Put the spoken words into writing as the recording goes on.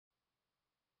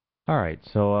All right,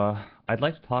 so I'd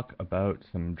like to talk about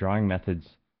some drawing methods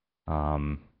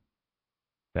um,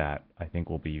 that I think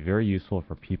will be very useful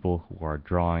for people who are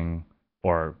drawing,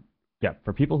 or yeah,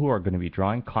 for people who are going to be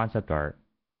drawing concept art,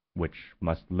 which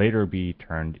must later be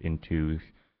turned into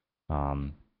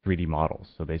 3D models.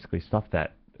 So basically, stuff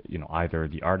that either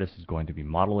the artist is going to be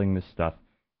modeling this stuff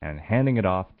and handing it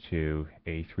off to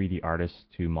a 3D artist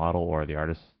to model, or the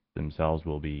artists themselves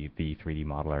will be the 3D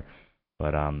modeler.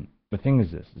 But the thing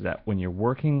is this: is that when you're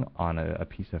working on a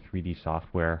piece of 3D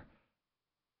software,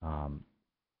 um,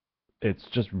 it's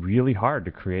just really hard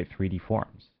to create 3D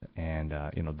forms. And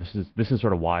this is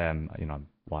sort of why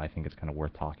why I think it's kind of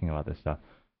worth talking about this stuff.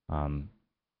 Um,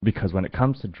 because when it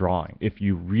comes to drawing, if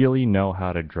you really know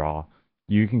how to draw,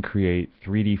 you can create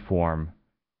 3D form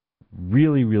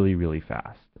really, really, really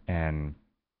fast. And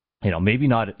maybe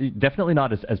not, definitely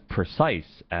not as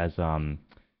precise as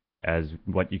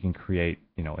what you can create,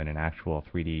 in an actual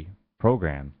 3D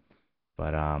program.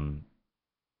 But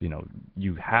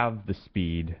you have the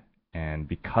speed, and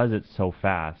because it's so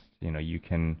fast, you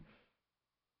can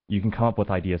come up with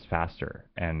ideas faster.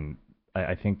 And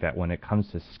I think that when it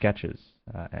comes to sketches,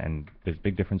 and there's a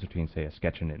big difference between, say, a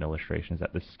sketch and an illustration, is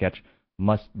that the sketch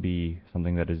must be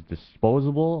something that is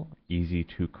disposable, easy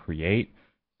to create.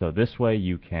 So this way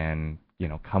you can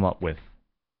come up with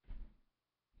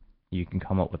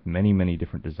many, many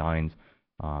different designs.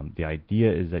 The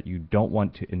idea is that you don't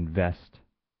want to invest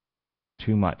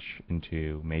too much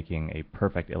into making a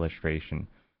perfect illustration,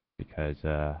 because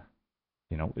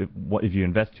if you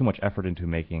invest too much effort into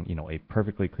making a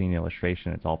perfectly clean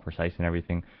illustration, it's all precise and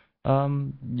everything,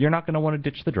 you're not going to want to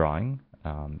ditch the drawing,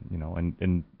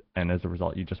 and as a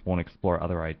result, you just won't explore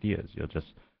other ideas.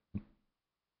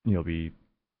 You'll be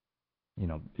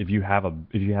if you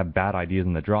have bad ideas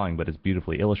in the drawing, but it's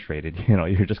beautifully illustrated,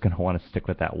 you're just going to want to stick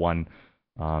with that one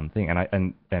thing.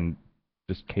 And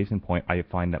just case in point, I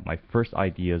find that my first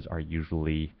ideas are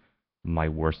usually my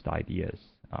worst ideas.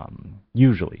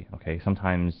 Usually, okay.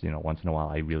 Sometimes, once in a while,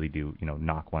 I really do,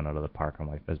 knock one out of the park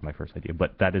as my first idea.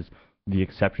 But that is the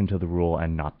exception to the rule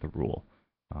and not the rule.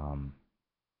 Um,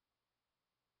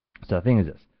 so the thing is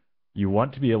this: you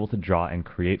want to be able to draw and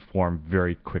create form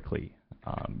very quickly.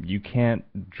 You can't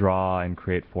draw and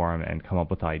create form and come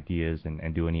up with ideas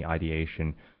and do any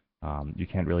ideation. You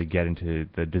can't really get into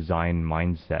the design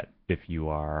mindset if you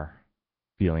are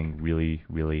feeling really,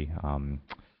 really,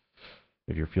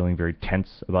 if you're feeling very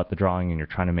tense about the drawing and you're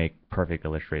trying to make perfect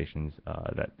illustrations.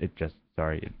 That it just,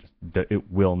 sorry,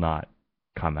 it will not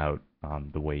come out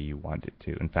the way you want it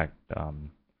to. In fact,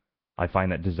 I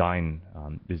find that design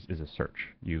is a search.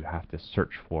 You have to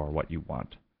search for what you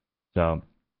want. So,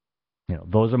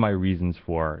 those are my reasons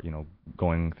for,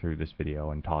 going through this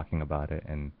video and talking about it.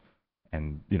 And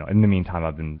in the meantime,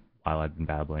 while I've been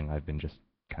babbling, I've been just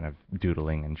kind of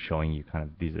doodling and showing you kind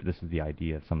of this is the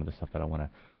idea of some of the stuff that I want to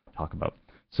talk about.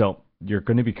 So you're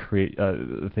going to be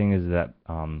the thing is that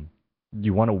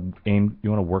you want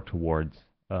to work towards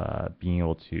being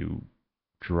able to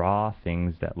draw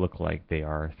things that look like they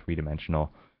are three-dimensional.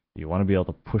 You want to be able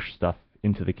to push stuff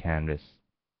into the canvas.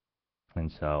 And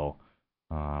so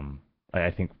um, I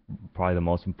think probably the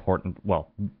most important,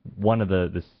 well, one of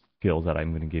the skills that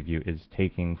I'm going to give you is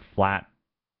taking flat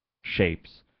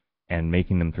shapes and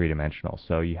making them three-dimensional.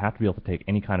 So you have to be able to take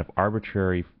any kind of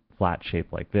arbitrary flat shape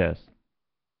like this,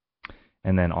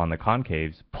 and then on the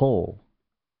concaves,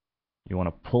 you want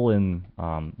to pull in,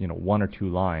 one or two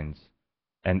lines,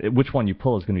 and which one you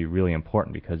pull is going to be really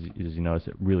important, because as you notice,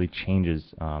 it really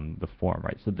changes the form,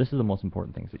 right? So this is the most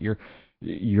important thing: is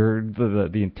that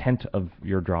the intent of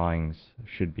your drawings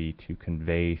should be to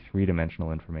convey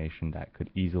three-dimensional information that could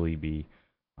easily be,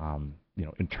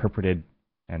 interpreted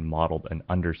and modeled and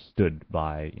understood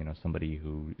by somebody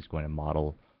who is going to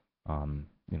model,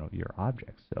 your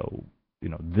objects. So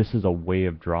this is a way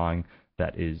of drawing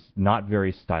that is not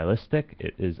very stylistic.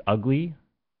 It is ugly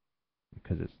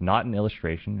because it's not an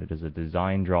illustration. It is a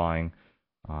design drawing.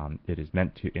 It is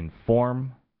meant to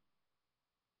inform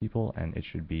people, and it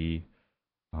should be.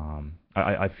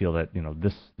 I feel that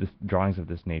this drawings of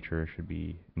this nature should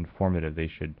be informative. They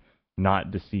should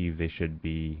not deceive. They should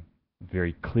be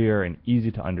very clear and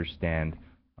easy to understand.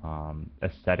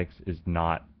 Aesthetics is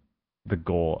not the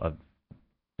goal of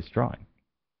this drawing,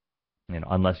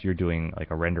 unless you're doing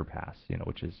like a render pass,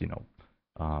 which is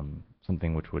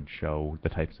something which would show the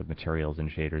types of materials and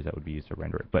shaders that would be used to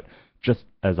render it. But just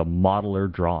as a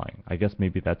modeler drawing, I guess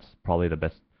maybe that's probably the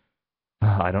best.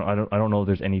 I don't know if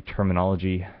there's any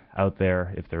terminology out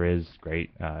there. If there is,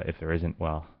 great. If there isn't,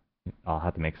 well, I'll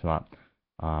have to make some up.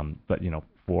 But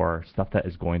for stuff that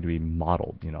is going to be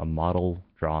modeled, a model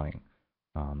drawing,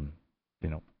 um, you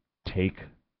know, be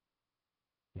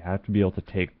able to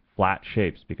take flat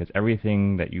shapes, because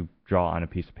everything that you draw on a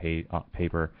piece of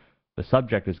paper, the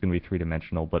subject is going to be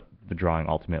three-dimensional, but the drawing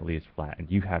ultimately is flat,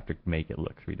 and you have to make it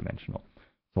look three-dimensional.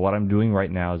 So what I'm doing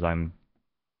right now is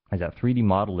that 3D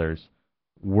modelers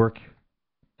work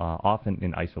often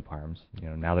in isoparms.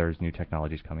 Now there's new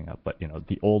technologies coming up, but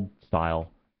the old style,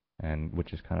 and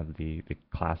which is kind of the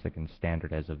classic and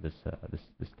standard as of this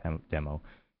demo,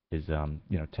 is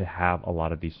to have a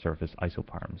lot of these surface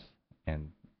isoparms. And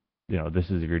this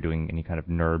is if you're doing any kind of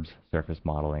NURBS surface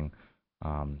modeling.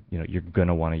 You're going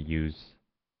to want to use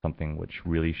something which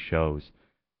really shows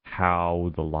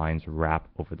how the lines wrap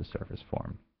over the surface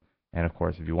form. And of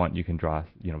course, if you want, you can draw,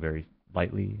 very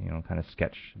lightly, kind of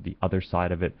sketch the other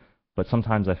side of it. But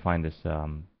sometimes I find this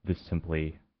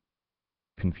simply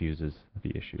confuses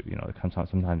the issue.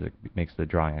 Sometimes it makes the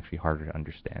drawing actually harder to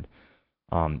understand.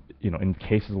 In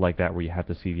cases like that where you have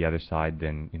to see the other side,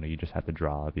 then you just have to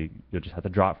you'll just have to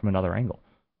draw it from another angle.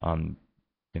 And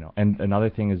another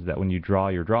thing is that when you draw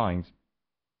your drawings,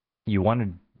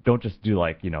 don't just do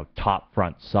like top,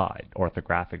 front, side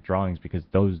orthographic drawings, because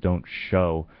those don't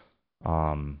show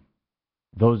any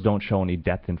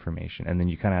depth information, and then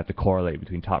you kind of have to correlate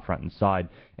between top, front, and side.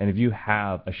 And if you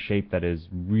have a shape that is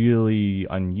really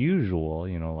unusual,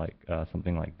 like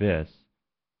something like this,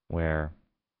 where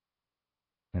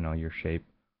your shape,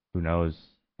 who knows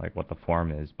like what the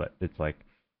form is, but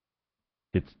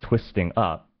it's twisting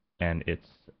up, and it's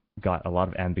got a lot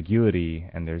of ambiguity,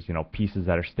 and there's pieces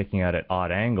that are sticking out at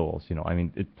odd angles.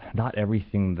 Not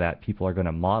everything that people are going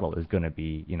to model is going to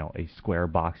be a square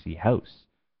boxy house.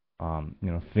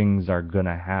 Things are going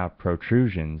to have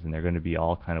protrusions, and they're going to be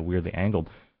all kind of weirdly angled.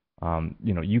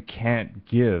 You can't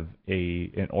give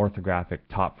an orthographic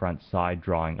top, front, side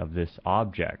drawing of this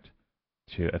object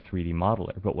to a 3D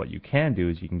modeler. But what you can do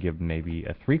is you can give maybe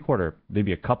a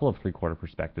couple of three-quarter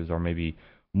perspectives, or maybe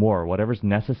more, whatever's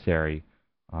necessary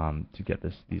to get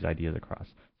these ideas across.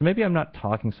 So maybe I'm not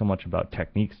talking so much about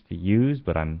techniques to use,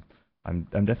 but I'm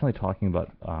definitely talking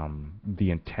about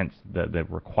the intents, the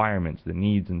requirements, the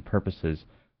needs and purposes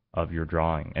of your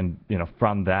drawing. And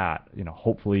from that,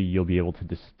 hopefully you'll be able to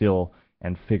distill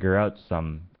and figure out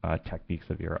some techniques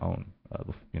of your own.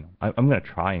 I'm going to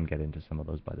try and get into some of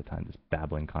those by the time this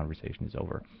babbling conversation is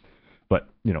over. But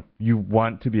you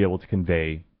want to be able to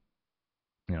convey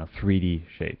 3D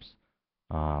shapes.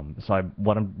 So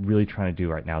what I'm really trying to do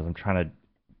right now is I'm trying to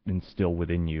instill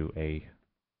within you a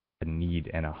need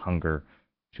and a hunger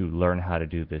to learn how to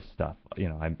do this stuff.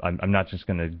 I'm not just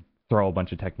going to throw a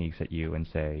bunch of techniques at you and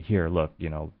say, here, look,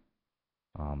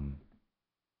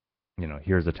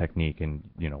 here's a technique, and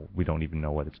we don't even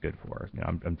know what it's good for.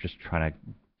 I'm just trying to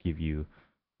give you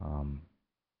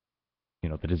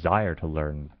the desire to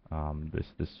learn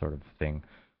this sort of thing.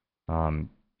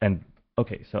 And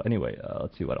okay, so anyway,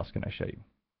 let's see, what else can I show you?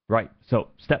 Right, so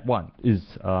step one is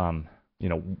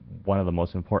one of the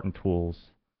most important tools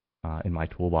in my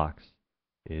toolbox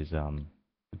is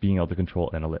being able to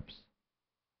control an ellipse.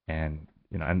 And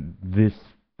and this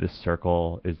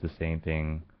circle is the same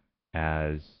thing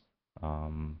as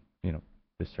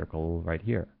this circle right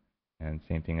here, and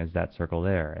same thing as that circle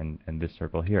there, and this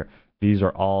circle here. These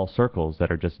are all circles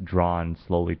that are just drawn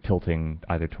slowly tilting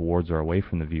either towards or away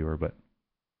from the viewer. But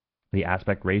the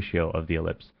aspect ratio of the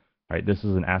ellipse, right? This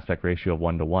is an aspect ratio of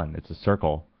 1 to 1. It's a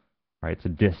circle, right? It's a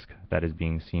disk that is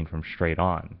being seen from straight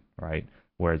on, right?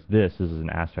 Whereas this is an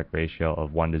aspect ratio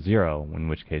of 1 to 0, in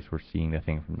which case we're seeing the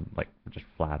thing from like just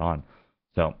flat on.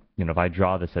 So if I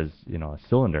draw this as a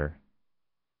cylinder,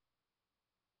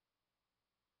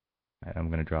 right, I'm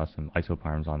going to draw some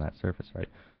isoparms on that surface, right?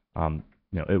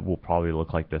 It will probably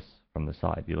look like this from the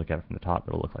side. You look at it from the top,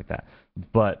 it'll look like that.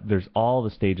 But there's all the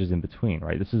stages in between,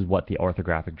 right? This is what the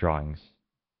orthographic drawings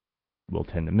will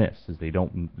tend to miss, is they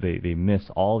miss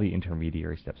all the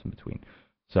intermediary steps in between.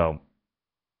 So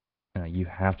you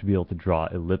have to be able to draw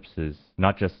ellipses,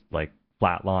 not just like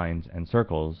flat lines and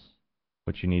circles,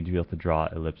 but you need to be able to draw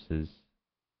ellipses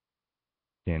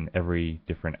in every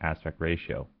different aspect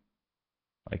ratio,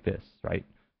 like this, right?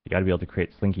 You got to be able to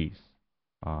create slinkies,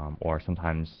 or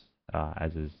sometimes,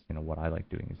 as is what I like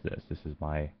doing, is this. This is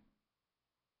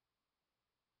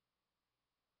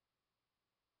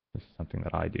something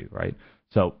that I do, right?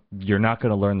 So you're not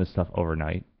going to learn this stuff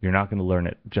overnight. You're not going to learn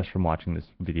it just from watching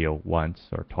this video once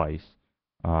or twice.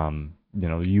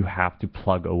 You have to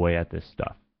plug away at this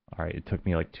stuff. All right, it took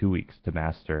me like 2 weeks to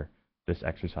master this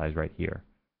exercise right here.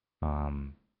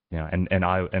 And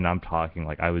I'm talking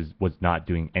like I was not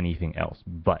doing anything else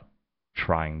but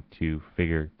trying to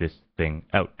figure this thing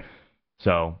out.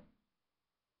 So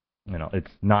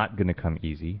it's not going to come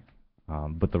easy.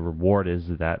 But the reward is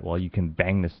that, well, you can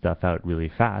bang this stuff out really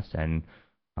fast, and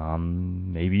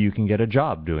maybe you can get a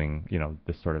job doing,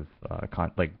 this sort of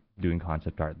like doing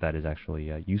concept art that is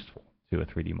actually useful to a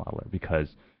 3D modeler, because,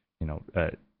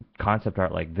 concept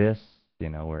art like this,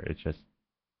 where it's just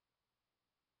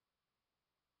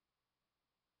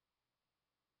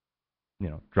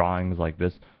drawings like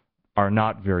this are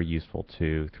not very useful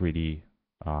to 3D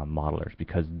modelers,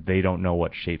 because they don't know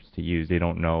what shapes to use. They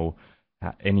don't know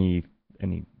any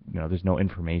there's no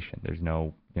information. There's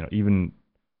no, even,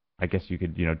 I guess you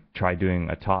could, try doing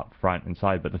a top, front, and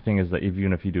side. But the thing is that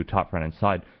even if you do top, front, and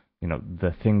side,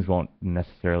 the features won't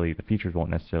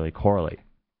necessarily correlate.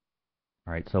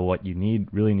 All right. So what you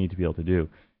really need to be able to do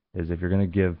is, if you're going to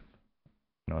give,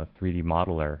 a 3D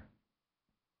modeler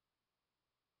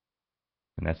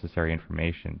the necessary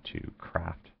information to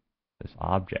craft this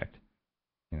object,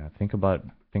 think about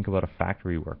a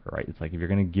factory worker, right? It's like, if you're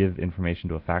going to give information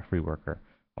to a factory worker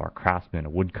or a craftsman, a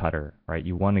woodcutter, right?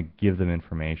 You want to give them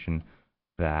information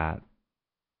that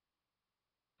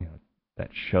that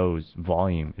shows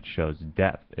volume, it shows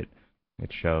depth, it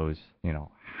shows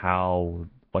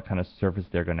what kind of surface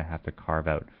they're going to have to carve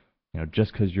out.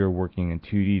 Just because you're working in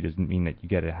 2D doesn't mean that you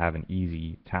get to have an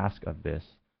easy task of this.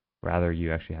 Rather,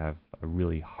 you actually have a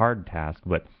really hard task.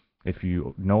 But if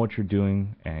you know what you're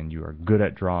doing and you are good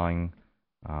at drawing,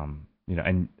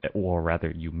 or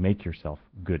rather, you make yourself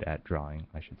good at drawing,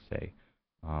 I should say,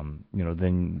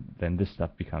 then this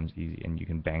stuff becomes easy, and you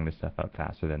can bang this stuff out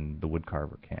faster than the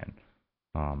woodcarver can.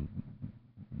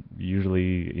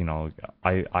 Usually,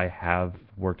 I have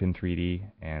worked in 3D,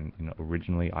 and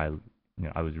originally I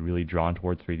was really drawn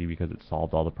towards 3D because it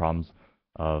solved all the problems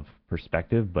of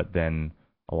perspective. But then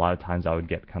a lot of times I would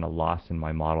get kind of lost in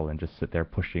my model and just sit there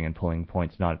pushing and pulling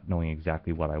points, not knowing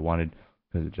exactly what I wanted,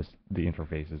 because the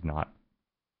interface is not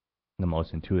the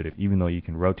most intuitive. Even though you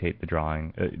can rotate the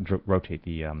drawing, rotate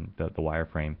the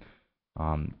wireframe,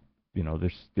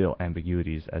 there's still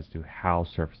ambiguities as to how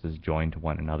surfaces join to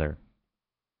one another.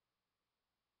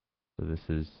 So this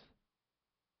is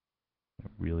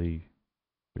really,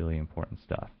 really important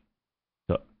stuff.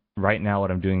 So right now,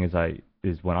 what I'm doing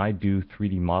is when I do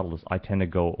 3D models, I tend to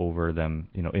go over them,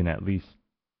 in at least,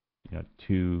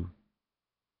 two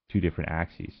different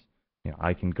axes.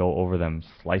 I can go over them,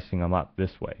 slicing them up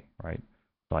this way, right?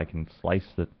 So I can slice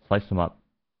them up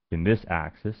in this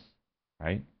axis,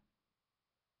 right?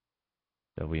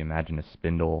 So we imagine a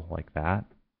spindle like that.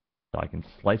 So I can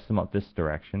slice them up this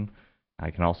direction. I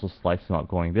can also slice them up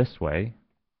going this way,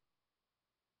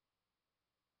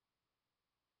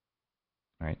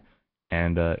 right?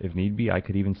 And if need be, I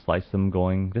could even slice them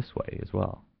going this way as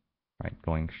well, right?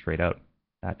 Going straight out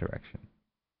that direction.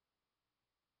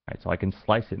 Right, so I can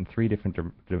slice it in 3 different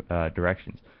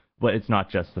directions. But it's not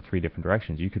just the 3 different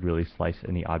directions. You could really slice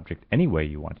any object any way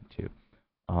you wanted to.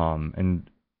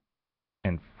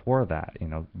 And for that,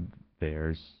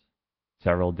 there's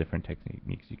several different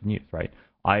techniques you can use, right?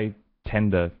 I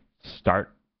tend to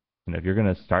start, if you're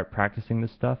going to start practicing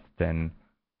this stuff, then,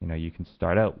 you can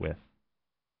start out with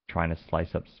trying to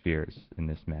slice up spheres in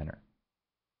this manner.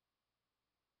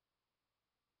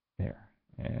 There,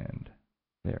 and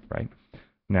there, right?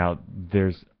 Now,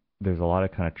 there's a lot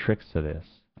of kind of tricks to this.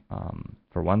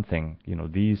 For one thing,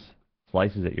 these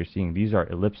slices that you're seeing, these are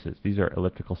ellipses. These are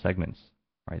elliptical segments,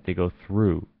 right? They go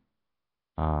through.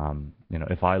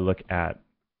 If I look at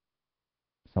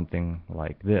something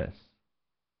like this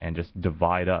and just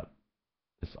divide up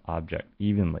this object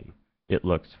evenly, it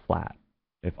looks flat.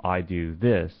 If I do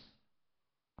this,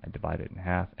 I divide it in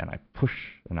half, and I push,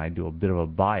 and I do a bit of a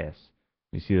bias.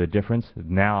 You see the difference?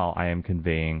 Now I am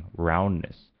conveying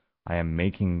roundness. I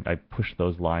push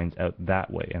those lines out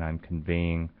that way, and I'm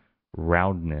conveying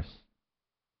roundness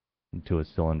to a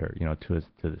cylinder, to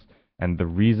this. And the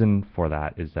reason for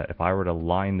that is that if I were to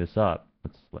line this up,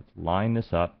 let's line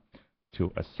this up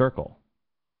to a circle,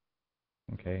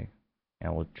 okay?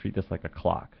 And we'll treat this like a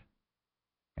clock.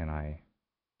 And I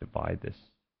divide this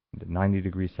into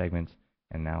 90-degree segments,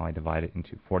 and now I divide it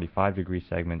into 45-degree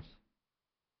segments.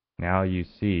 Now you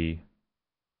see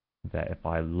that if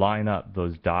I line up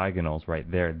those diagonals right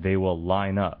there, they will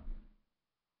line up.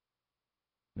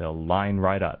 They'll line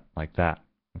right up like that.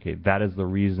 Okay, that is the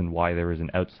reason why there is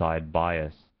an outside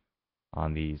bias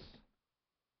on these.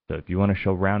 So if you want to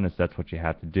show roundness, that's what you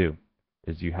have to do,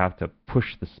 is you have to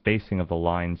push the spacing of the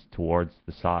lines towards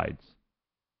the sides,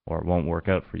 or it won't work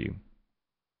out for you.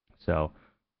 So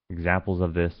examples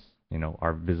of this,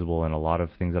 are visible in a lot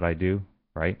of things that I do,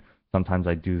 right? Sometimes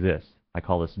I do this. I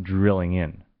call this drilling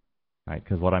in, right?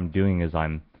 Because what I'm doing is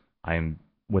I'm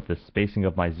with the spacing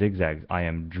of my zigzags, I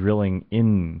am drilling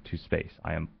into space.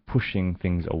 I am pushing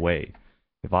things away.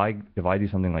 If I do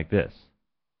something like this,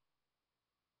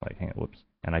 like whoops,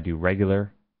 and I do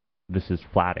regular, this is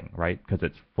flatting, right? Because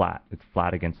it's flat. It's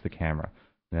flat against the camera.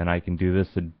 And then I can do this,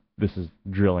 and this is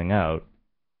drilling out,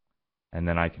 and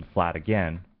then I can flat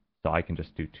again. So I can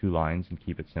just do 2 lines and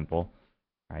keep it simple,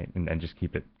 right? And just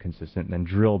keep it consistent, and then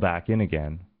drill back in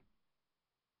again.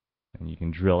 And you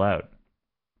can drill out,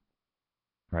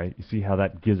 right? You see how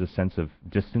that gives a sense of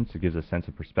distance? It gives a sense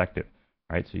of perspective,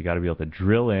 right? So you got to be able to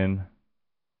drill in,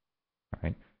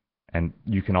 right? And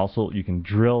you can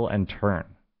drill and turn,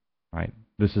 right?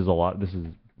 This is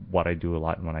what I do a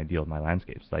lot when I deal with my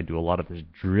landscapes. I do a lot of this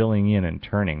drilling in and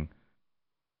turning.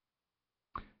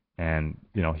 And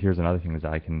here's another thing is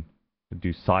that I can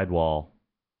do sidewall,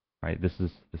 right? This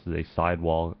is a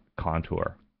sidewall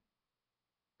contour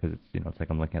because it's like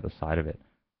I'm looking at the side of it.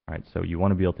 All right, so you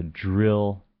want to be able to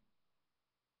drill.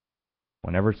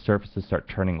 Whenever surfaces start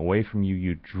turning away from you,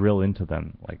 you drill into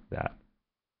them like that.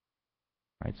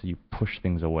 Right, so you push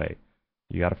things away.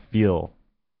 You got to feel.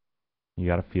 You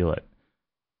got to feel it.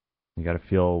 You got to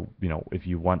feel, if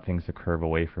you want things to curve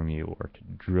away from you or to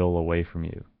drill away from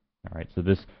you. All right, so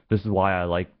this is why I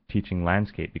like teaching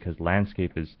landscape, because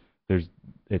landscape is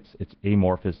it's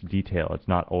amorphous detail. It's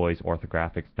not always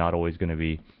orthographic. It's not always going to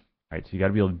be. Right, so you got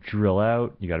to be able to drill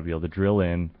out. You got to be able to drill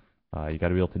in. You got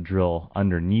to be able to drill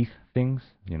underneath things.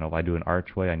 If I do an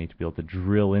archway, I need to be able to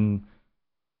drill in,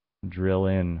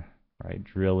 right?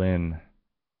 Drill in.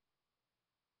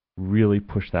 Really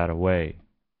push that away.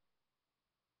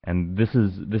 And this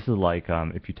is like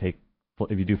if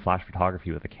you do flash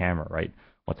photography with a camera, right?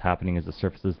 What's happening is the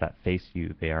surfaces that face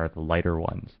you, they are the lighter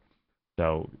ones.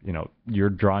 So your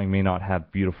drawing may not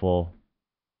have beautiful,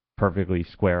 perfectly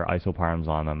square isoparms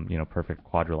on them, perfect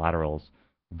quadrilaterals,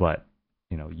 but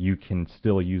you can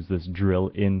still use this drill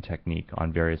in technique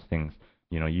on various things.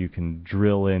 You can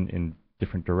drill in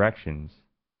different directions,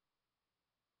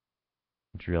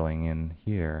 drilling in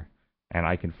here, and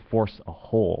I can force a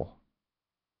hole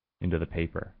into the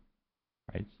paper,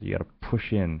 right? So you got to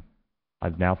push in.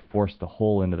 I've now forced a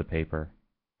hole into the paper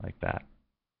like that.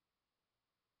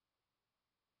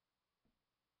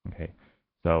 Okay,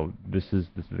 so this is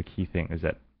the key thing, is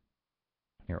that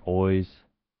you're always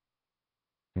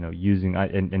using,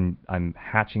 and I'm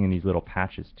hatching in these little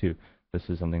patches too. This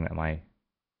is something that my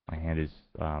hand is,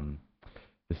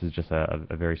 this is just a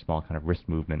very small kind of wrist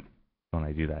movement when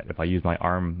I do that. If I use my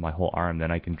arm, my whole arm,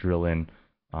 then I can drill in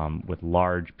with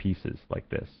large pieces like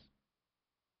this.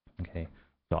 Okay,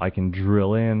 so I can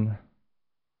drill in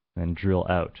and drill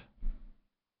out.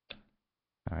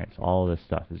 All right, so all of this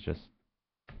stuff is just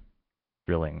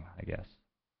drilling, I guess.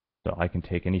 So I can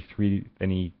take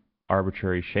any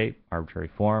arbitrary shape, arbitrary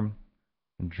form,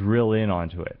 and drill in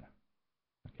onto it.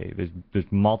 Okay, there's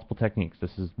multiple techniques.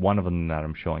 This is one of them that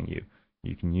I'm showing you.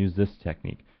 You can use this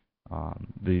technique.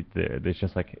 It's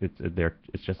just like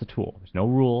it's just a tool. There's no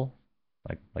rule.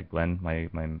 Like Glenn,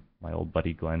 my old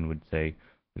buddy Glenn would say,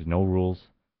 there's no rules,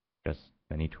 just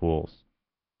many tools.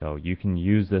 So you can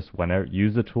use this whenever.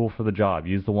 Use the tool for the job.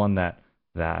 Use the one that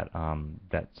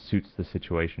suits the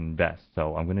situation best.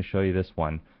 So I'm going to show you this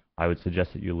one. I would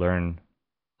suggest that you learn,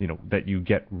 that you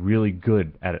get really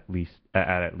good at least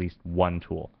one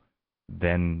tool.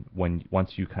 Then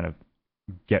once you kind of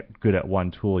get good at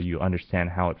one tool, you understand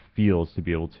how it feels to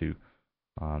be able to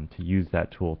use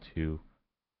that tool to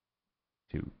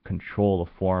control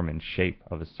the form and shape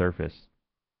of a surface,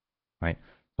 right?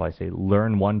 So I say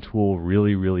learn one tool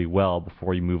really, really well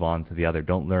before you move on to the other.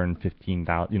 Don't learn 15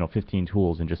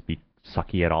 tools and just be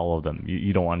sucky at all of them.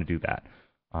 You don't want to do that.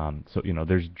 So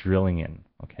there's drilling in,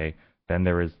 okay? Then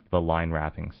there is the line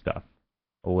wrapping stuff,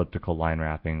 elliptical line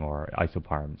wrapping or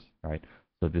isoparms, right?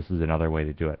 So this is another way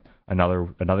to do it.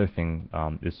 Another thing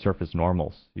is surface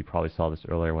normals. You probably saw this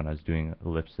earlier when I was doing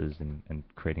ellipses and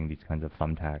creating these kinds of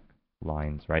thumbtack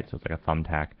lines, right? So it's like a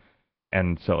thumbtack.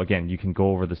 And so again, you can go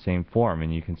over the same form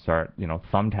and you can start,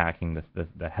 thumbtacking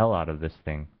the hell out of this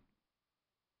thing,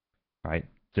 right?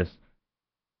 Just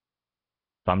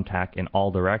thumbtack in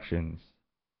all directions,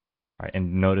 right?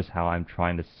 And notice how I'm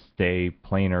trying to stay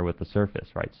planar with the surface,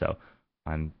 right? So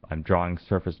I'm drawing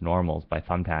surface normals by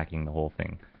thumbtacking the whole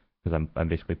thing, because I'm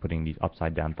basically putting these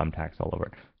upside down thumbtacks all over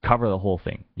it. Cover the whole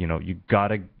thing.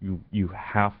 You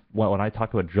have, when I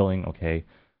talk about drilling, okay,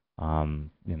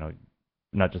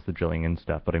 not just the drilling in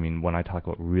stuff, but I mean, when I talk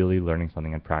about really learning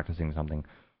something and practicing something,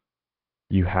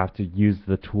 you have to use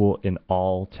the tool in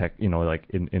all like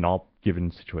in all given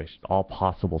situations, all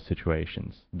possible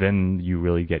situations. Then you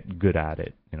really get good at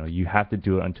it. You have to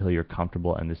do it until you're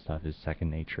comfortable, and this stuff is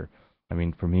second nature. I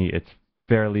mean, for me, it's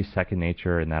fairly second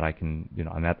nature in that I can,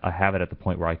 I have it at the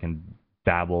point where I can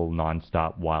babble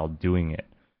nonstop while doing it,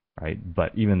 right?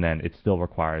 But even then, it still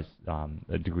requires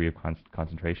a degree of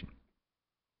concentration.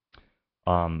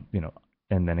 And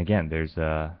then again, there's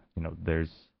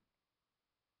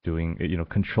doing,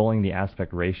 controlling the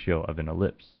aspect ratio of an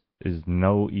ellipse is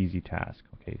no easy task.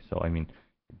 Okay, so I mean,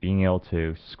 being able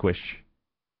to squish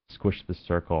the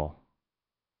circle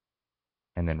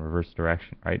and then reverse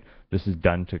direction, right? This is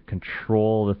done to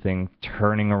control the thing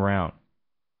turning around.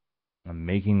 I'm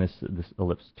making this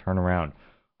ellipse turn around.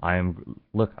 I'm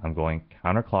going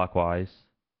counterclockwise.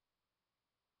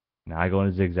 Now I go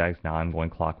into zigzags. Now I'm going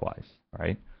clockwise,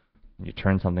 right? When you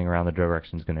turn something around, the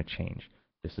direction is going to change.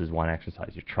 This is one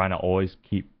exercise. You're trying to always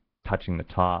keep touching the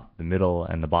top, the middle,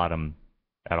 and the bottom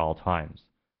at all times,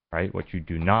 right? What you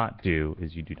do not do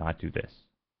is you do not do this.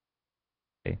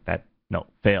 Okay,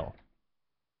 fail.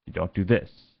 You don't do this.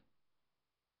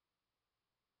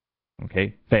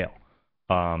 Okay, fail.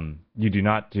 You do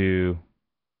not do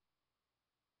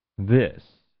this.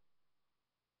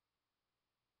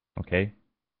 Okay,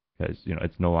 because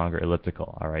it's no longer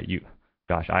elliptical. All right,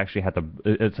 gosh, I actually had to.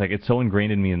 It's so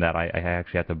ingrained in me in that I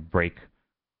actually had to break.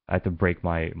 I had to break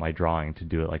my drawing to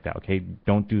do it like that. Okay,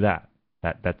 don't do that.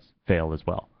 That's fail as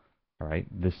well. All right,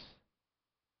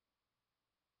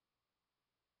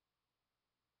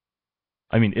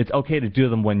 I mean, it's okay to do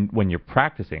them when you're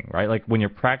practicing, right? Like when you're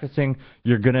practicing,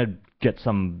 you're gonna get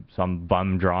some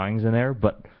bum drawings in there,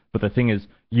 but the thing is,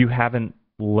 you haven't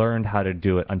learned how to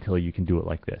do it until you can do it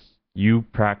like this. You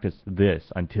practice this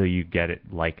until you get it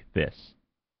like this,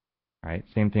 right?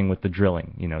 Same thing with the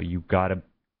drilling. You've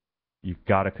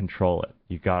gotta control it.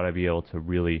 You've gotta be able to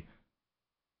really.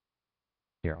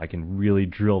 Here, I can really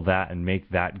drill that and make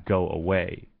that go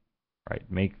away, right?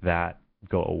 Make that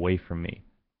go away from me.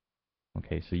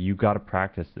 Okay, so you got to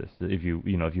practice this. If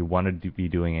you want to be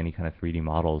doing any kind of 3D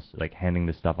models, like handing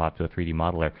this stuff off to a 3D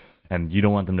modeler, and you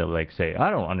don't want them to like say, I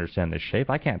don't understand this shape,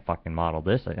 I can't fucking model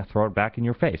this, I throw it back in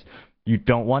your face. You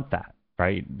don't want that,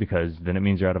 right? Because then it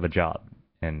means you're out of a job.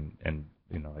 And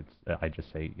I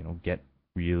just say, get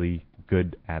really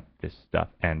good at this stuff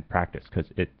and practice,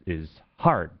 because it is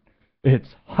hard. It's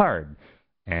hard.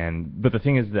 But the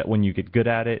thing is that when you get good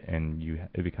at it and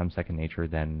it becomes second nature,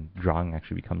 then drawing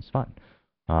actually becomes fun.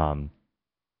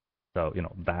 So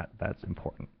that's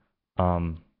important.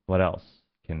 What else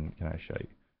can I show you?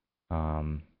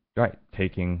 Right,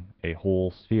 taking a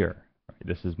whole sphere. Right?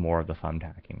 This is more of the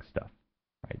thumbtacking stuff.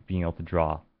 Right, being able to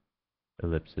draw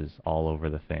ellipses all over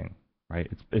the thing. Right,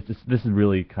 this is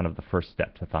really kind of the first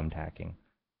step to thumbtacking,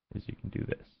 is you can do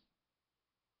this.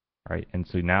 Right, and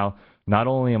so now not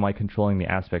only am I controlling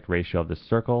the aspect ratio of the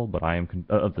circle, but I am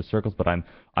of the circles, but I'm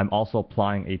also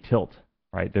applying a tilt.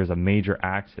 Right, there's a major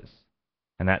axis,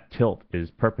 and that tilt is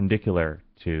perpendicular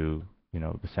to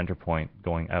the center point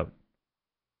going out.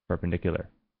 Perpendicular.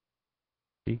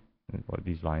 See, what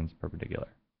these lines perpendicular.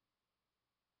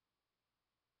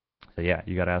 So yeah,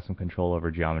 you got to have some control over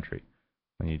geometry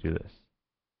when you do this.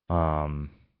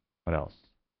 What else?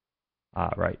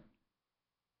 Right.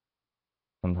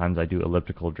 Sometimes I do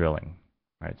elliptical drilling,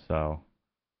 right? So,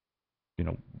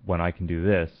 when I can do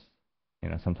this,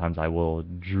 sometimes I will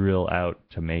drill out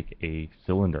to make a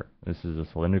cylinder. This is a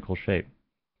cylindrical shape,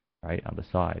 right? On the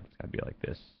side, it's going to be like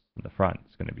this. In the front,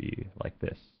 it's going to be like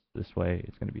this. This way,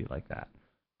 it's going to be like that,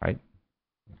 right?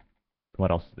 What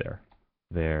else is there?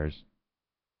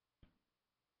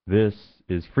 This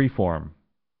is freeform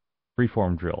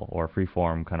drill, or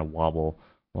freeform kind of wobble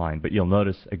line. But you'll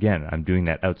notice, again, I'm doing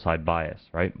that outside bias,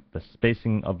 right? The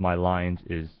spacing of my lines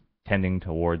is tending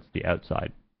towards the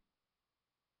outside.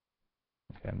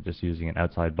 Okay, I'm just using an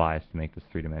outside bias to make this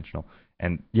three-dimensional.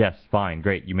 And yes, fine,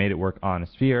 great, you made it work on a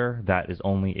sphere. That is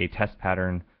only a test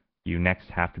pattern. You next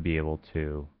have to be able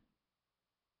to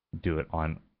do it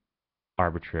on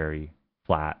arbitrary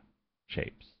flat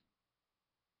shapes.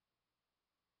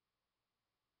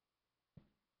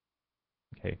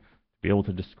 Okay, to be able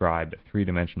to describe a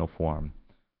three-dimensional form.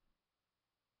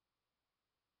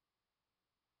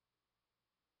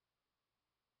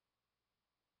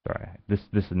 Sorry,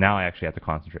 this now I actually have to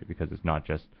concentrate, because it's not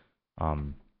just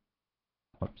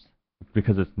whoops.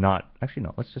 Because it's not, actually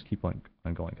no, let's just keep on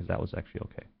going, because that was actually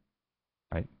okay.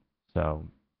 Right? So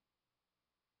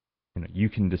you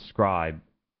can describe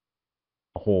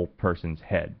a whole person's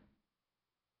head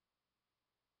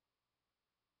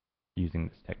using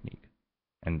this technique.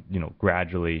 And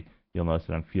gradually you'll notice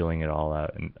that I'm feeling it all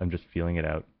out, and I'm just feeling it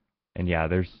out. And yeah,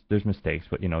 there's mistakes,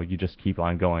 but you just keep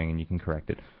on going and you can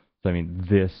correct it. So I mean,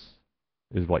 this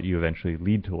is what you eventually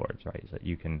lead towards, right? Is that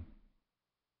you can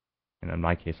And in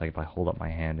my case, like if I hold up my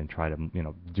hand and try to,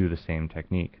 do the same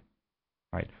technique,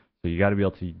 right? So you got to be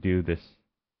able to do this.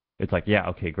 It's like, yeah,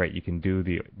 okay, great. You can do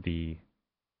the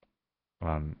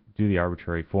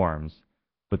arbitrary forms,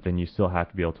 but then you still have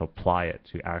to be able to apply it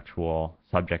to actual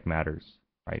subject matters,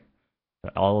 right?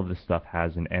 So all of this stuff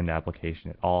has an end application.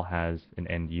 It all has an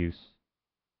end use.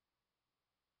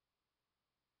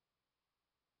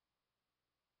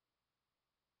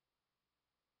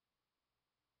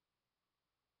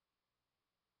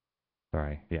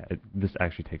 Sorry, yeah, this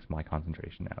actually takes my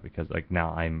concentration now because like now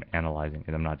I'm analyzing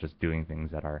and I'm not just doing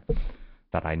things that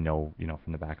I know,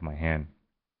 from the back of my hand.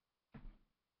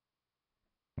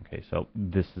 Okay, so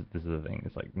this is the thing.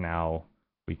 It's like now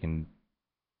we can,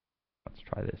 let's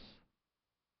try this.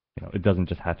 It doesn't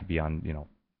just have to be on,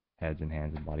 heads and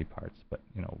hands and body parts, but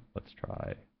let's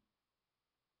try.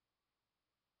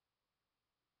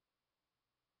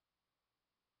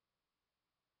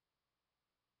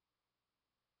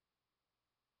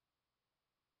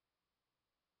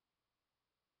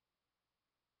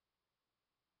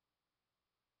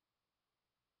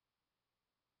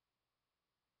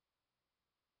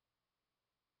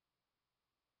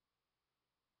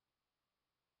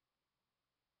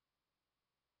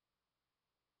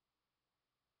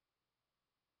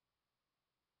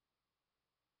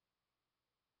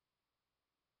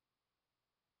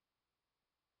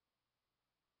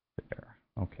 There.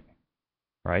 Okay.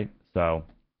 Right? So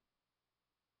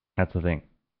that's the thing.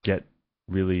 Get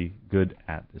really good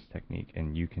at this technique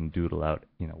and you can doodle out,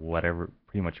 whatever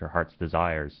pretty much your heart's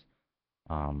desires,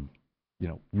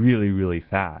 really, really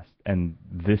fast. And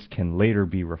this can later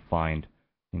be refined,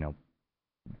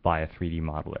 by a 3D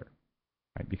modeler,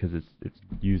 right? Because it's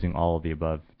using all of the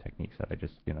above techniques that I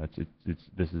just,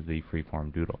 this is the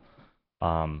freeform doodle.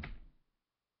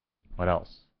 What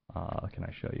else can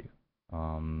I show you?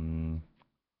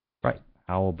 Right.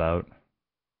 How about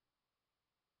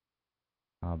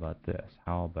this?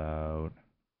 How about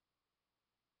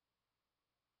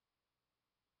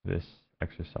this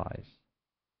exercise?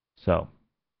 So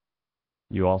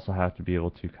you also have to be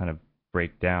able to kind of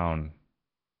break down,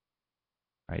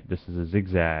 right? This is a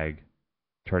zigzag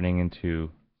turning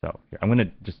into, so here, I'm going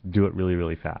to just do it really,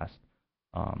 really fast.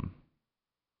 You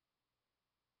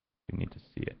need to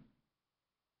see it.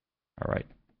 All right.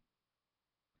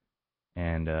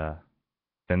 And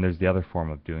then there's the other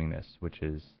form of doing this, which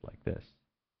is like this.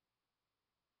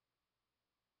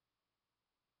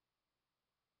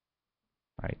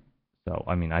 Right. So,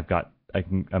 I mean,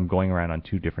 I'm going around on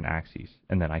two different axes,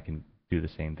 and then I can do the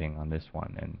same thing on this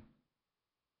one. And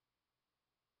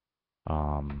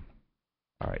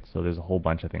all right, so there's a whole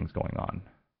bunch of things going on.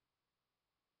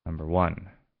 Number one,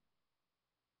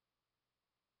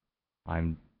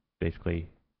 I'm basically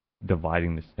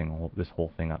dividing this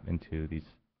whole thing up into these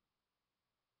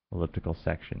elliptical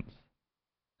sections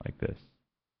like this.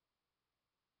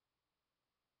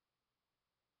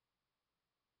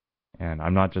 And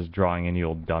I'm not just drawing any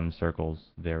old dumb circles.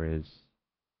 There is,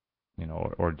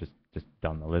 or just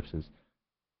dumb ellipses.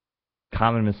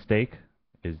 Common mistake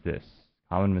is this.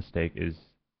 Common mistake is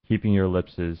keeping your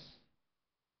ellipses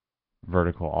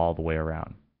vertical all the way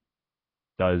around.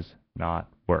 Does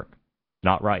not work.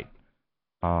 Not right.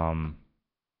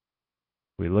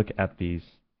 We look at the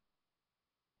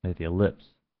ellipse.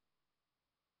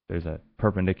 There's a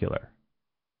perpendicular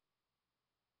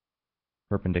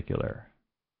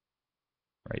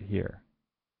right here.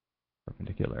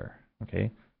 Perpendicular. Okay.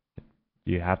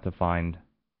 You have to find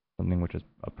something which is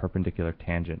a perpendicular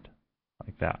tangent,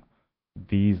 like that.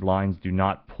 These lines do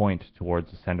not point towards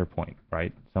the center point,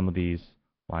 right? Some of these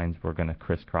lines we're going to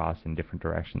crisscross in different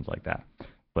directions like that.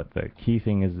 But the key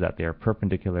thing is that they are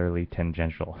perpendicularly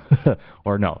tangential.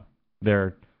 Or no,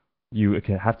 you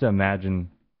have to imagine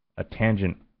a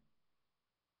tangent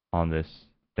on this,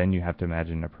 then you have to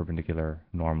imagine a perpendicular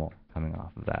normal coming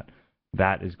off of that.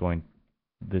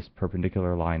 This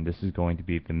perpendicular line, this is going to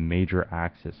be the major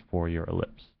axis for your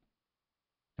ellipse.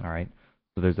 All right,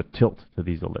 so there's a tilt to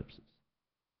these ellipses.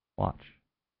 Watch,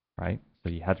 right? So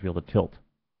you have to be able to tilt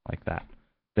like that.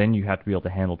 Then you have to be able to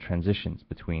handle transitions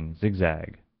between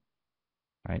zigzag,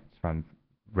 right? From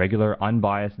regular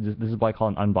unbiased, this is what I call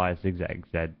an unbiased zigzag,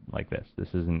 like this. This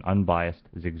is an unbiased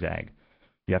zigzag.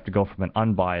 You have to go from an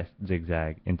unbiased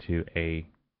zigzag into a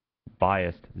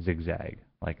biased zigzag,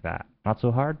 like that. Not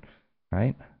so hard,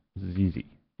 right? This is easy.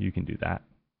 You can do that.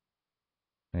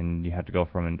 And you have to go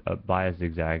from a biased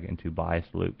zigzag into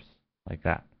biased loops, like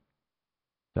that.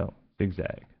 So,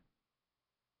 zigzag,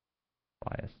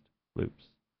 biased loops,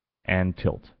 and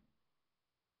tilt.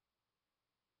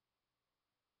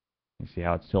 You see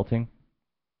how it's tilting?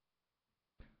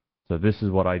 So this is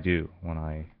what I do when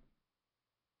I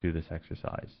do this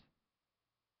exercise.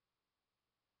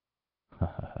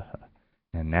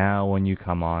 And now when you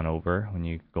come on over, when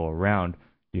you go around,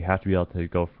 you have to be able to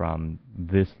go from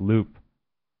this loop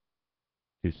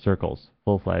to circles,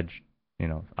 full-fledged,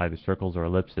 either circles or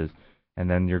ellipses. And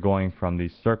then you're going from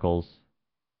these circles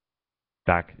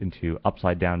back into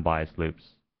upside-down bias loops,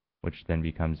 which then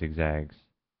become zigzags,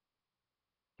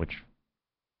 which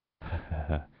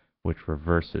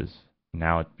reverses.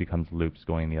 Now it becomes loops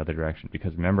going the other direction.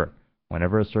 Because remember,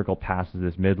 whenever a circle passes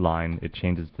this midline, it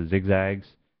changes to zigzags,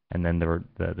 and then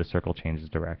the circle changes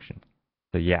direction.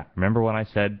 So yeah, remember when I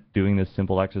said doing this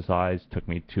simple exercise took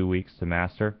me 2 weeks to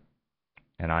master,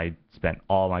 and I spent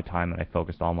all my time and I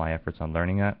focused all my efforts on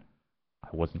learning that? I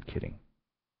wasn't kidding.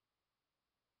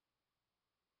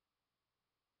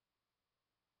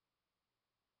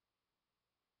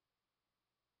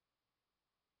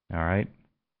 All right?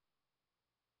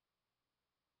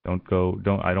 I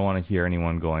don't want to hear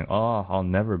anyone going, oh, I'll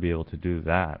never be able to do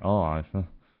that.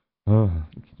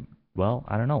 Well,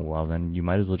 I don't know. Well, then you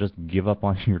might as well just give up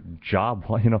on your job.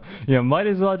 Might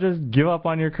as well just give up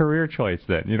on your career choice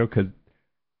then, because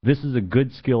this is a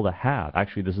good skill to have.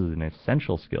 Actually, this is an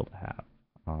essential skill to have.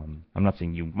 I'm not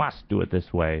saying you must do it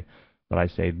this way, but I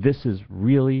say this is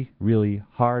really, really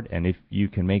hard, and if you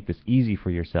can make this easy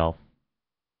for yourself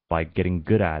by getting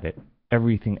good at it,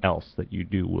 everything else that you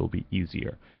do will be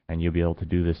easier, and you'll be able to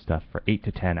do this stuff for 8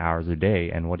 to 10 hours a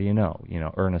day, and what do you know?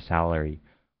 Earn a salary,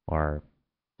 or,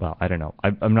 well, I don't know.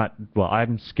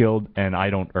 I'm skilled, and I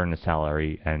don't earn a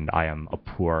salary, and I am a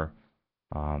poor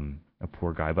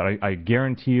guy, but I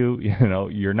guarantee you,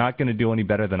 you're not going to do any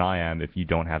better than I am if you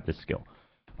don't have this skill.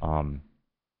 And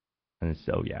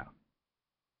so, yeah.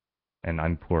 And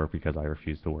I'm poor because I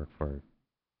refuse to work for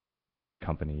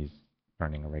companies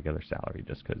earning a regular salary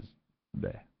just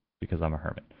because I'm a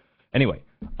hermit. Anyway,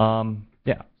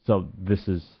 yeah, so this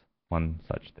is one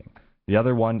such thing. The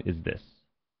other one is this.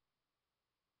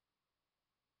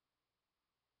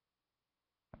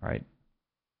 All right,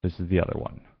 this is the other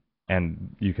one.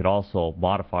 And you could also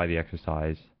modify the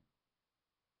exercise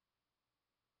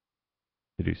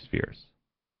to do spheres.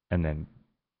 And then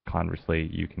conversely,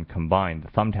 you can combine the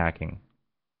thumbtacking,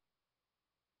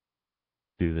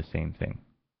 do the same thing.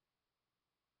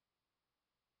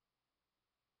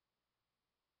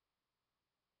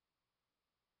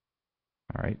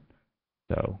 All right,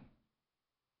 so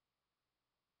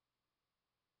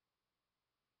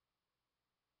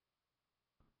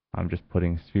I'm just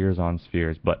putting spheres on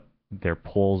spheres, but their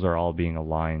poles are all being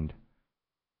aligned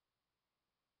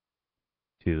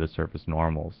to the surface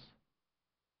normals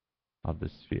of the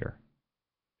sphere.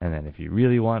 And then if you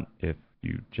really want, if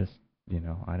you just,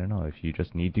 I don't know, if you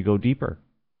just need to go deeper,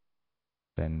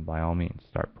 then by all means,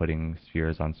 start putting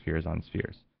spheres on spheres on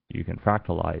spheres. You can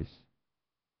fractalize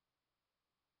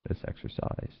this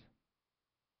exercise.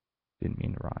 Didn't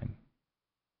mean to rhyme.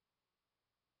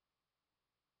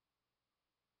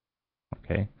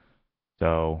 Okay,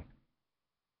 so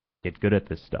get good at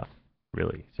this stuff.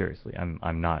 Really, seriously,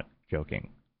 I'm not joking.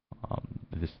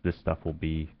 This stuff will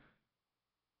be,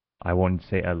 I wouldn't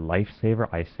say a lifesaver.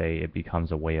 I say it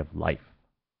becomes a way of life.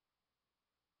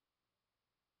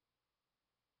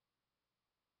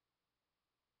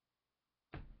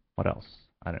 What else?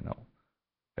 I don't know.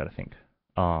 Gotta think.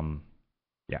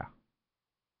 Yeah.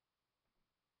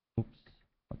 Oops.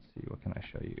 Let's see. What can I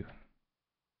show you?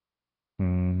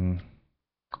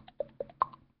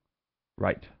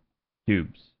 Right.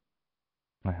 Cubes.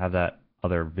 I have that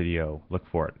other video. Look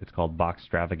for it. It's called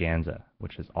Boxtravaganza,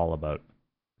 which is all about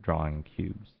drawing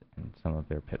cubes and some of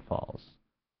their pitfalls.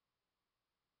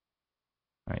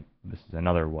 Right. This is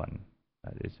another one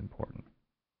that is important.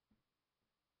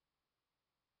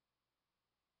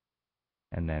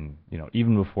 And then,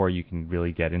 even before you can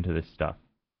really get into this stuff,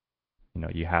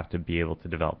 you have to be able to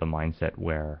develop the mindset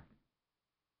where,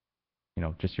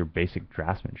 just your basic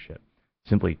draftsmanship,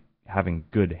 simply having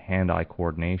good hand-eye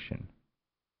coordination.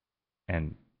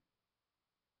 And,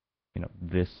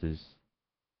 this is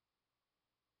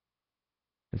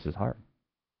hard,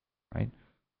 right?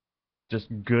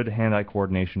 Just good hand-eye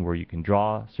coordination where you can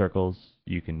draw circles,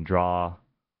 you can draw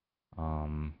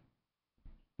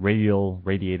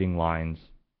radiating lines,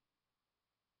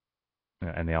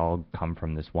 and they all come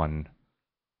from this one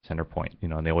center point,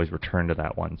 and they always return to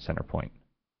that one center point.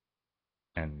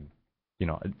 And,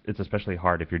 it's especially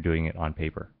hard if you're doing it on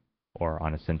paper or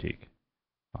on a Cintiq.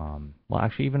 Well,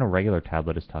 actually, even a regular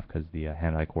tablet is tough because the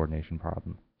hand-eye coordination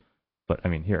problem. But, I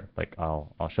mean, here, like,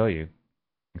 I'll show you,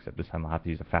 except this time I'll have to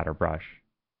use a fatter brush.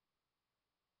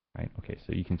 Right? Okay,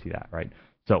 so you can see that, right?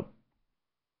 So,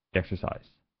 exercise.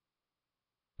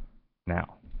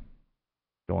 Now,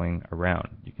 going around.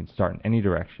 You can start in any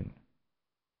direction.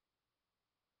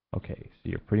 Okay, so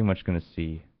you're pretty much going to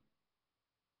see,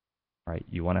 all right,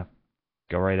 you want to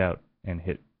go right out and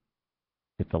hit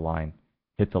the line.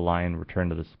 Hit the line, return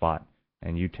to the spot,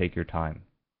 and you take your time.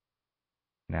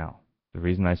 Now, the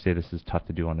reason I say this is tough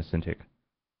to do on a Cintiq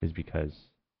is because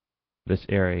this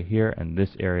area here and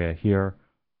this area here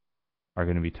are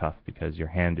going to be tough because your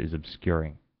hand is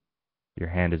obscuring. Your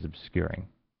hand is obscuring.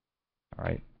 All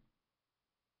right?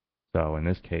 So in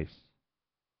this case,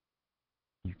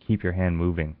 you keep your hand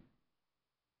moving.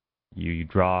 You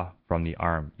draw from the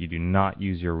arm. You do not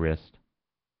use your wrist.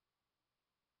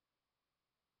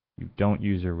 You don't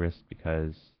use your wrist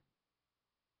because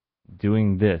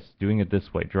doing it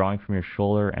this way, drawing from your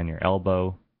shoulder and your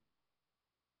elbow,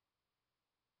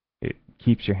 it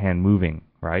keeps your hand moving,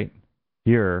 right?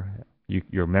 Here,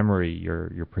 your memory,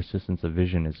 your persistence of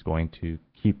vision is going to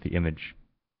keep the image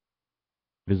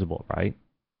visible, right?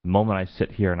 The moment I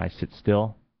sit here and I sit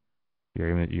still,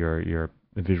 your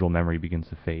visual memory begins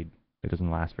to fade. It doesn't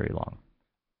last very long.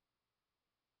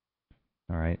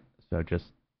 All right, so just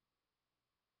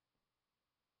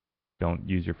don't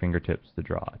use your fingertips to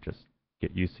draw. Just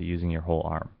get used to using your whole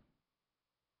arm.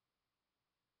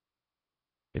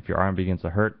 If your arm begins to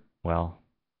hurt, well,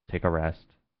 take a rest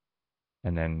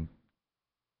and then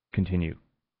continue,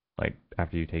 like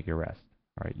after you take your rest.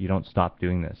 All right, you don't stop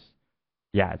doing this.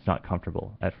 Yeah, it's not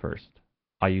comfortable at first.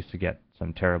 I used to get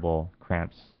some terrible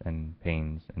cramps and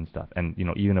pains and stuff. And you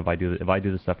know, even if I do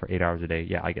this stuff for 8 hours a day,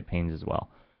 yeah, I get pains as well.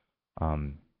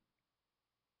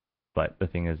 But the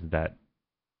thing is that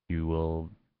you will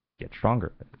get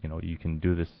stronger. You know, you can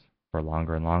do this for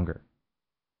longer and longer.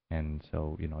 And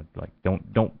so, you know, like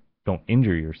don't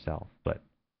injure yourself. But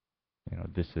you know,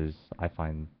 this is, I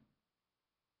find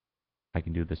I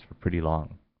can do this for pretty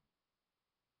long.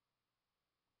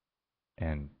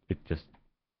 And it just,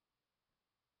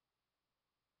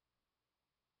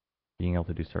 being able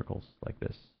to do circles like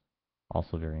this,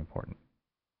 also very important.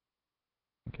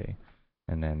 Okay,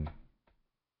 and then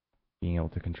being able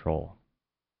to control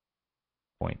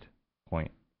point,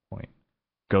 point, point.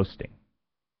 Ghosting.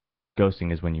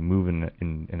 Ghosting is when you move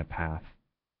in a path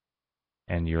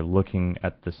and you're looking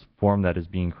at this form that is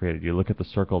being created. You look at the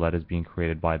circle that is being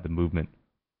created by the movement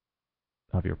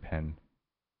of your pen.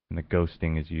 And the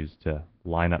ghosting is used to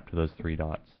line up to those 3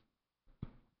 dots.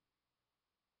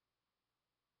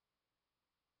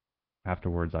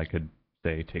 Afterwards, I could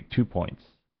say take 2 points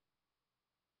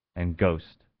and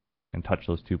ghost and touch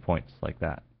those 2 points like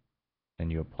that. Then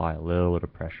you apply a little bit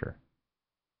of pressure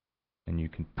and you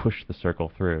can push the circle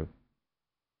through.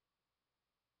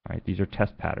 All right, these are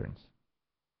test patterns.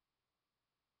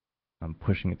 I'm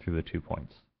pushing it through the 2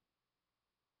 points.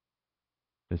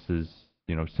 This is,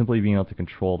 you know, simply being able to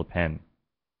control the pen.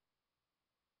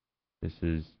 This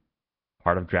is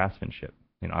part of draftsmanship.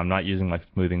 You know, I'm not using my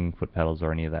smoothing foot pedals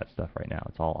or any of that stuff right now.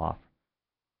 It's all off.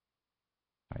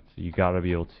 All right, so you got to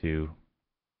be able to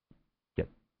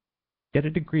get a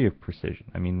degree of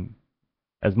precision. I mean,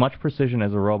 as much precision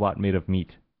as a robot made of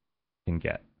meat can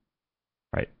get,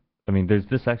 right? I mean, there's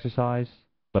this exercise,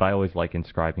 but I always like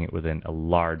inscribing it within a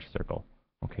large circle.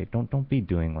 Okay, don't be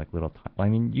doing like little. I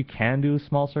mean, you can do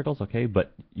small circles, okay,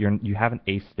 but you haven't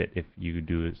aced it if you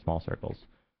do small circles.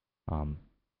 All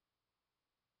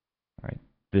right,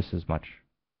 this is much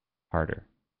harder.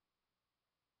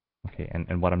 Okay,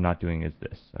 and what I'm not doing is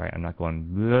this. All right, I'm not going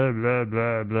blah blah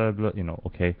blah blah blah. You know,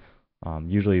 okay.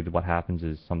 Usually what happens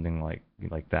is something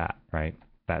like that, right?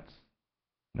 That's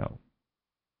no.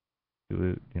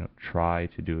 Do it, you know, try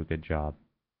to do a good job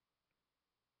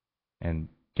and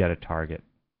get a target.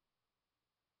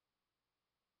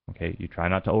 Okay, you try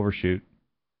not to overshoot,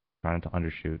 try not to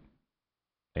undershoot.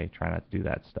 Okay, try not to do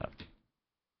that stuff.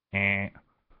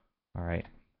 All right.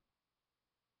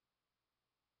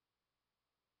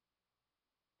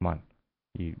 Come on.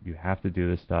 You have to do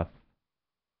this stuff.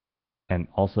 And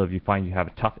also, if you find you have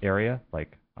a tough area,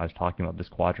 like I was talking about this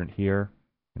quadrant here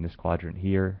and this quadrant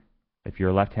here, if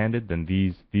you're left-handed, then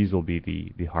these will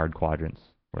be the hard quadrants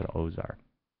where the O's are.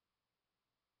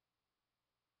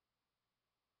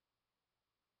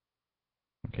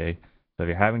 Okay, so if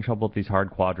you're having trouble with these hard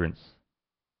quadrants,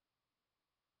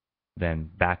 then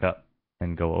back up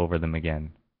and go over them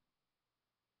again.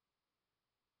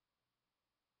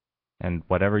 And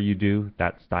whatever you do,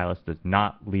 that stylus does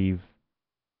not leave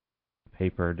the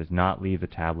paper, does not leave the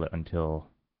tablet until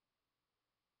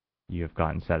you have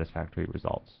gotten satisfactory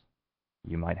results.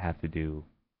 You might have to do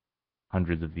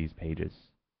hundreds of these pages,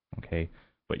 okay?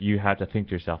 But you have to think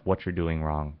to yourself what you're doing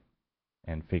wrong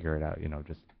and figure it out, you know,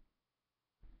 just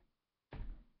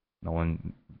no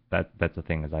one, that's the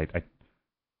thing is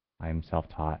I'm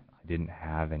self-taught. I didn't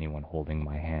have anyone holding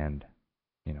my hand.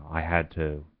 I had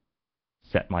to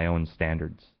set my own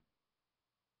standards.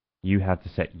 You have to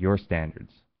set your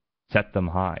standards. Set them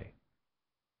high.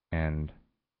 And,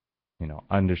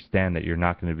 understand that you're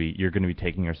going to be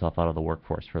taking yourself out of the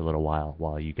workforce for a little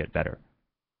while you get better.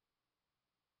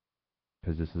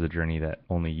 Because this is a journey that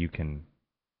only you can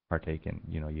partake in.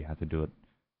 You have to do it.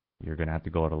 You're going to have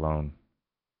to go it alone.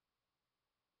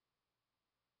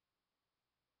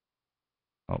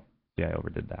 Oh, yeah, I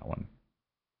overdid that one.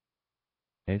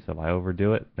 Okay, so if I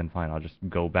overdo it, then fine, I'll just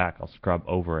go back. I'll scrub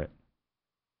over it.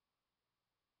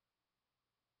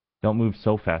 Don't move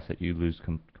so fast that you lose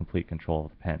complete control of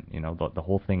the pen. The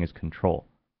whole thing is control.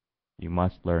 You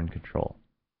must learn control.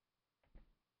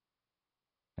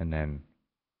 And then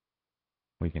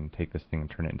we can take this thing and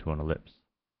turn it into an ellipse.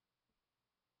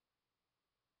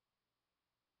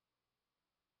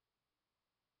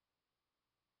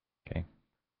 Okay.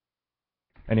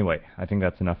 Anyway, I think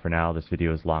that's enough for now. This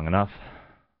video is long enough.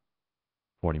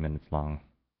 40 minutes long.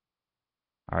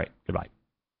 All right, goodbye.